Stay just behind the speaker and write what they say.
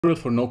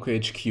For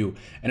Nocode HQ,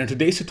 and in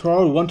today's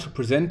tutorial we want to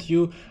present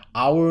you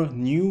our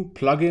new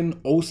plugin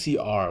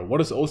OCR. What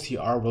is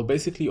OCR? Well,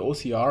 basically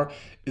OCR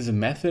is a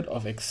method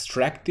of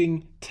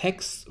extracting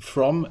text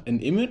from an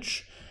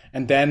image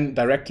and then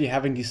directly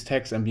having these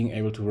texts and being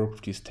able to work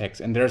with these texts.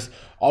 And there's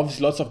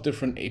obviously lots of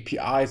different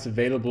APIs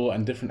available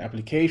and different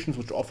applications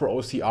which offer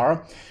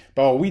OCR.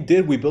 But what we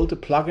did, we built a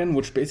plugin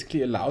which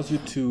basically allows you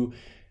to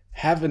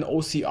have an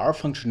OCR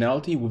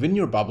functionality within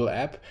your Bubble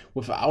app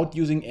without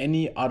using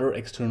any other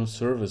external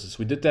services.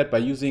 We did that by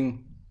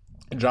using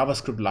a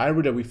JavaScript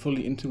library that we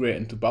fully integrate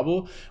into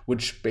Bubble,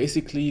 which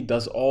basically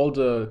does all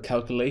the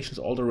calculations,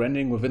 all the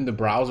rendering within the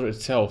browser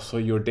itself. So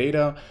your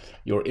data,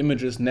 your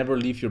images never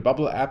leave your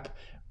Bubble app.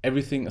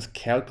 Everything is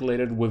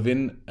calculated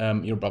within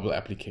your Bubble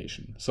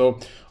application. So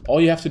all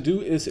you have to do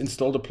is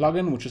install the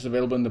plugin, which is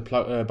available in the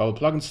Bubble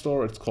plugin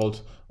store. It's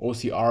called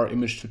OCR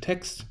image to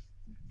text.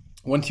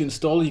 Once you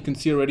install it, you can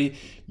see already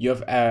you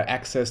have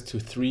access to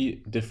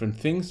three different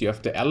things. You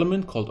have the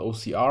element called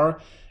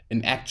OCR,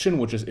 an action,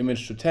 which is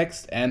image to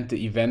text, and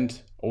the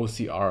event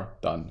OCR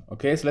done.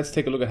 Okay, so let's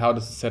take a look at how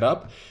this is set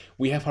up.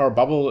 We have our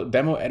Bubble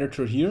demo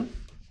editor here.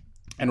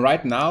 And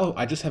right now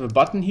I just have a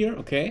button here,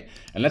 okay?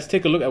 And let's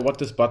take a look at what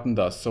this button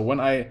does. So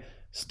when I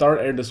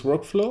start this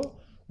workflow,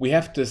 we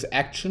have this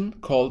action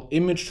called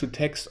image to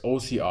text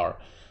OCR.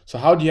 So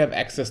how do you have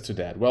access to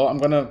that? Well, I'm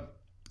gonna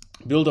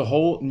build a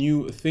whole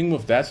new thing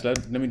with that. So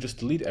let me just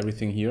delete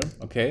everything here,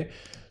 okay?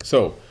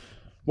 So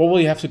what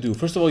will you have to do?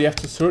 First of all, you have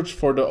to search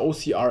for the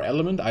OCR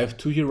element. I have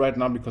two here right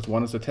now because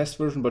one is the test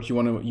version, but you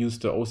want to use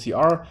the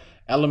OCR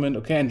element,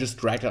 okay, and just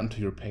drag it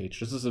onto your page.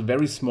 This is a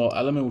very small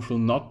element which will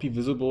not be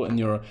visible in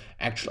your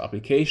actual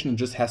application. It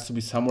just has to be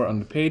somewhere on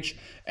the page,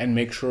 and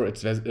make sure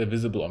it's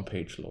visible on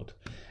page load.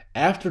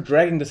 After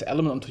dragging this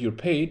element onto your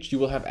page, you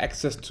will have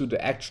access to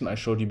the action I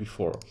showed you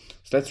before.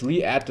 So let's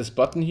re-add this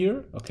button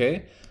here,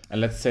 okay? And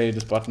let's say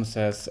this button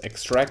says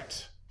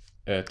extract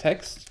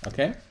text,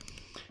 okay?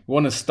 We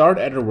want to start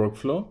editor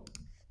workflow.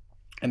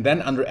 And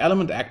then under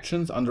element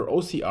actions, under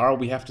OCR,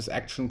 we have this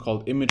action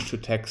called image to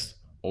text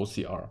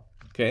OCR,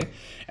 okay?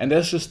 And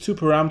there's just two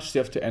parameters you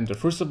have to enter.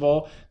 First of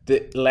all,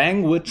 the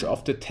language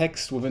of the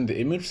text within the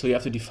image. So you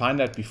have to define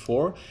that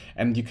before,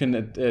 and you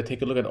can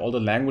take a look at all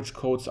the language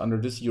codes under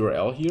this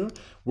URL here.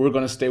 We're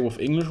going to stay with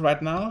English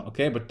right now,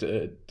 okay? But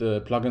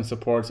the plugin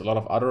supports a lot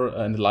of other,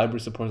 and the library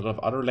supports a lot of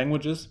other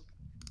languages.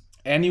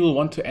 And you will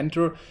want to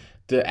enter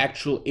the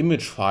actual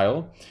image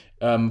file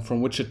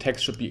from which the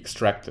text should be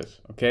extracted,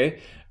 okay?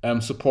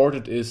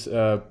 Supported is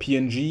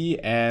PNG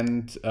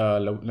and,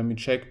 let me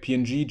check,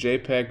 PNG,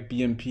 JPEG,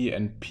 BMP,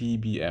 and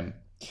PBM.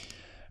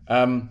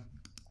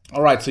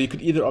 All right, so you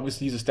could either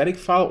obviously use a static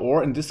file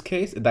or in this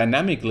case, a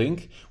dynamic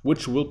link,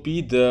 which will be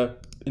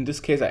in this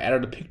case, I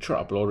added a picture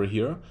uploader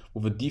here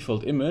with a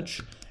default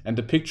image, and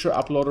the picture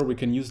uploader, we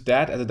can use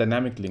that as a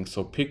dynamic link.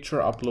 So picture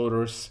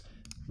uploaders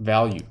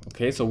value,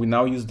 okay? So we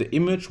now use the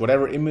image,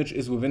 whatever image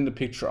is within the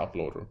picture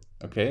uploader,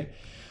 okay?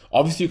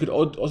 Obviously, you could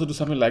also do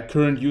something like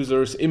current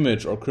user's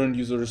image or current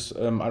user's,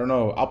 I don't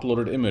know,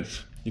 uploaded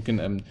image. You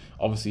can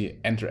obviously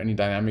enter any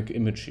dynamic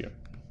image here.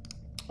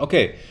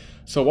 Okay,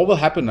 so what will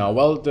happen now?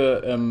 Well,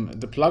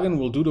 the plugin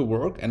will do the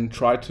work and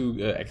try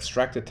to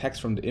extract the text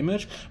from the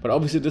image, but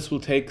obviously this will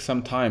take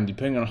some time.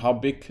 Depending on how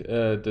big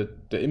the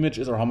image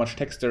is or how much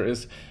text there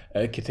is,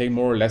 it can take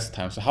more or less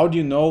time. So how do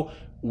you know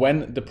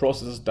when the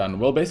process is done?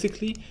 Well,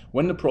 basically,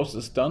 when the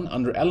process is done,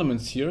 under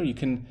elements here, you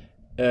can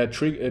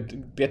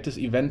get this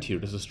event here.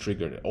 This is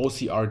triggered,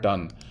 OCR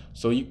done.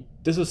 So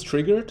this is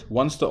triggered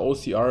once the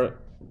OCR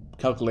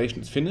calculation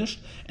is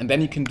finished, and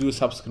then you can do a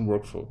subsequent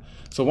workflow.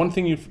 So one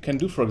thing you can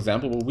do, for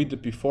example, what we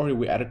did before here,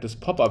 we added this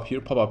pop-up here,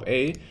 pop-up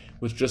A,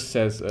 which just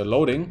says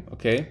loading,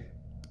 okay?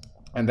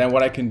 And then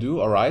what I can do,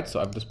 all right, so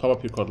I have this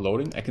pop-up here called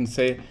loading. I can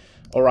say,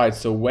 all right,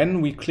 so when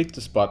we click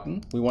this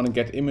button, we want to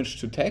get image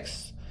to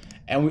text,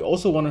 and we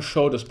also want to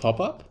show this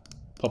pop-up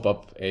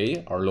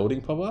A, our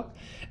loading pop-up,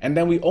 and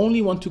then we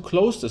only want to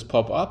close this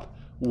pop-up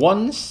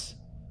once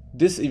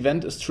this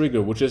event is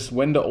triggered, which is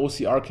when the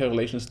OCR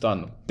calculation is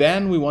done.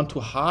 Then we want to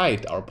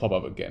hide our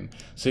pop-up again.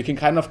 So you can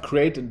kind of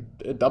create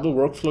a double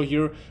workflow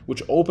here,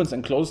 which opens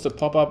and closes the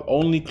pop-up,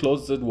 only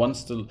closes it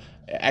once the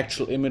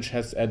actual image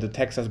has, the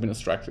text has been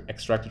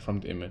extracted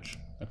from the image,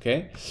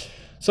 okay?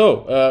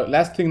 So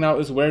last thing now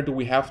is, where do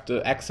we have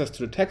the access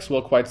to the text?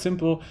 Well, quite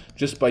simple,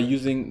 just by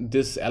using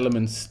this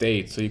element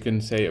state. So you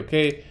can say,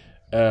 okay,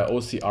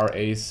 OCR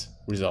A's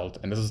result,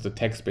 and this is the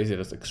text basically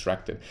that's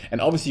extracted.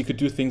 And obviously you could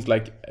do things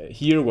like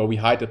here where we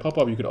hide the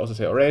pop-up. You could also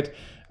say, all right,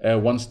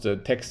 once the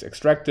text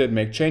extracted,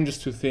 make changes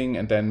to thing,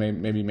 and then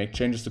maybe make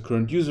changes to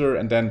current user,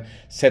 and then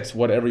set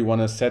whatever you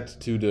want to set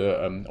to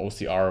the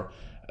OCR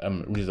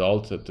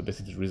result, to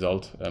basically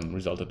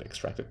resulted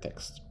extracted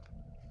text.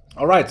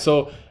 All right,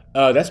 so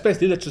that's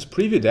basically, let's just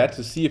preview that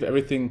to see if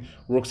everything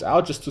works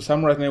out. Just to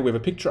summarize now, we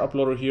have a picture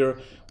uploader here,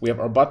 we have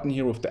our button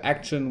here with the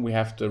action, we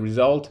have the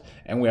result,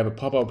 and we have a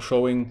pop-up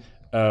showing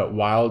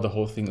while the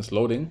whole thing is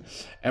loading.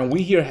 And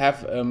we here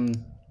have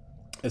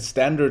a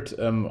standard,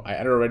 I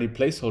added already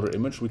placeholder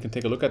image. We can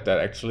take a look at that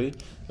actually.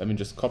 Let me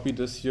just copy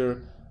this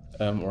here.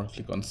 or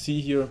click on C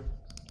here.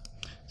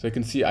 So you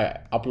can see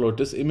I upload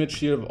this image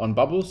here on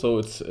Bubble, so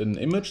it's an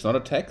image, not a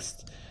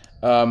text.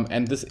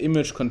 And this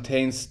image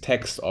contains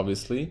text,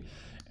 obviously.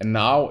 And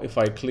now if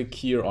I click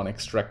here on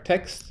extract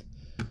text,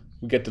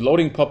 we get the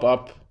loading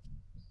pop-up,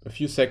 a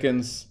few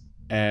seconds,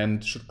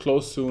 and should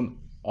close soon.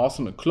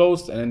 Awesome, it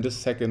closed, and in this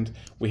second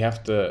we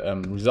have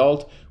the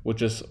result,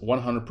 which is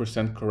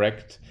 100%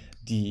 correct,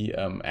 the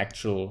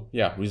actual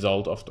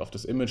result of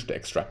this image, the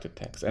extracted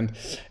text. And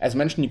as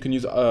mentioned, you can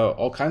use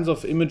all kinds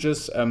of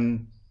images.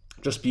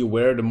 Just be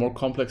aware, the more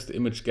complex the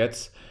image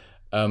gets,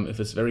 if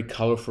it's very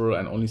colorful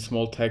and only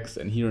small text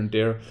and here and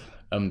there,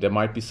 there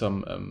might be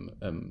some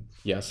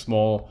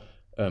small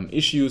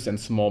issues and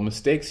small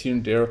mistakes here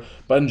and there.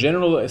 But in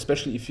general,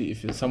 especially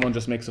if someone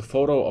just makes a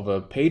photo of a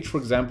page, for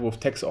example,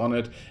 with text on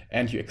it,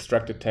 and you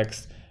extract the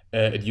text,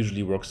 it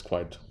usually works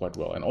quite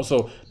well. And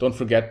also don't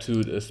forget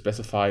to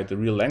specify the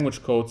real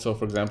language code. So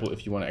for example,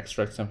 if you want to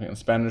extract something in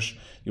Spanish,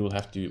 you will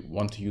have to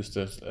want to use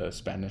the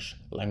Spanish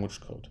language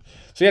code.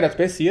 So yeah, that's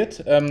basically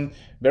it.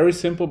 Very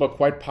simple, but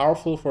quite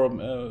powerful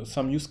for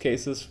some use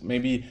cases,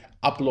 maybe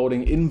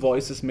uploading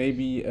invoices,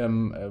 maybe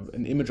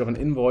an image of an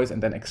invoice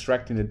and then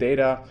extracting the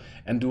data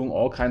and doing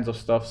all kinds of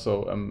stuff.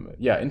 So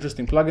yeah,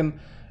 interesting plugin.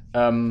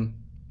 And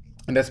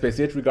that's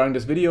basically it regarding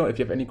this video. If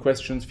you have any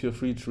questions, feel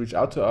free to reach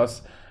out to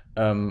us.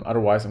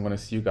 Otherwise, I'm going to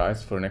see you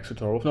guys for the next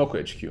tutorial of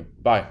Nocode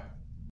HQ. Bye.